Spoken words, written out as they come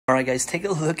right, guys, take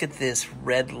a look at this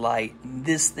red light.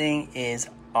 This thing is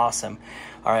awesome.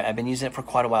 All right, I've been using it for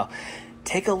quite a while.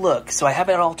 Take a look. So I have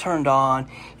it all turned on,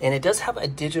 and it does have a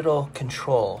digital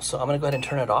control. So I'm gonna go ahead and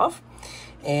turn it off.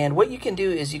 And what you can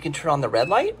do is you can turn on the red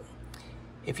light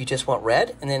if you just want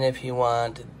red, and then if you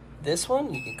want this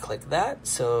one, you can click that.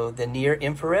 So the near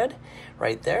infrared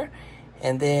right there,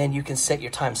 and then you can set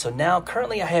your time. So now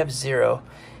currently I have 0,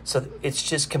 so it's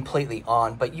just completely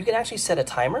on, but you can actually set a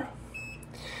timer.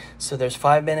 So there's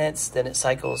 5 minutes, then it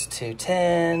cycles to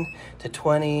 10, to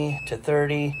 20, to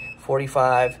 30,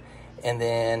 45, and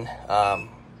then,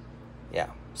 yeah.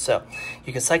 So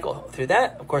you can cycle through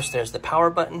that. Of course, there's the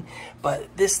power button, but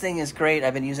this thing is great.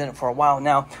 I've been using it for a while.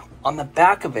 Now, on the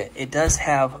back of it, it does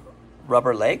have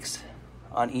rubber legs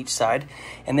on each side,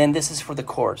 and then this is for the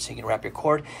cord, so you can wrap your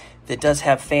cord. It does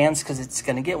have fans because it's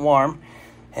going to get warm,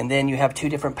 and then you have 2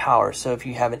 different powers. So if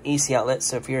you have an AC outlet,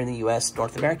 so if you're in the US,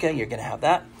 North America, you're going to have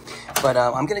that. But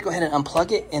I'm going to go ahead and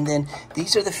unplug it, and then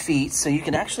these are the feet, so you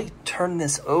can actually turn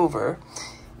this over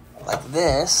like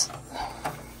this,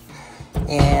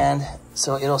 and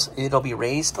so it'll be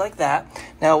raised like that.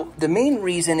 Now the main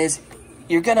reason is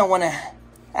you're going to want to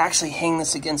actually hang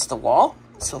this against the wall.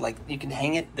 So like you can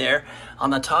hang it there.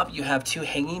 On the top, you have 2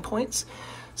 hanging points.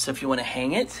 So if you want to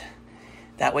hang it,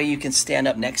 that way you can stand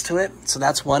up next to it. So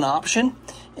that's one option.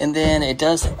 And then it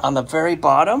does, on the very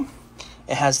bottom,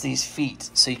 it has these feet.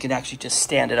 So you can actually just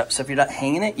stand it up. So if you're not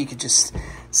hanging it, you could just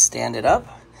stand it up.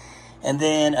 And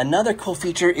then another cool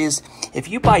feature is if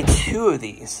you buy 2 of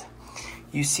these,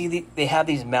 you see they have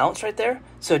these mounts right there.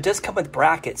 So it does come with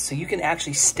brackets. So you can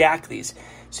actually stack these.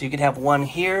 So you could have one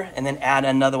here and then add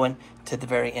another one to the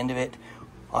very end of it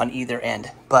on either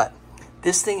end. But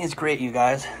this thing is great, you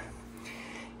guys.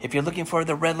 If you're looking for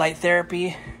the red light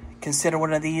therapy, consider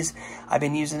one of these. I've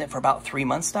been using it for about 3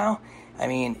 months now. I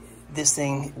mean, this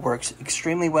thing works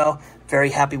extremely well.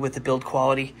 Very happy with the build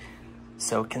quality.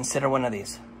 So consider one of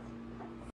these.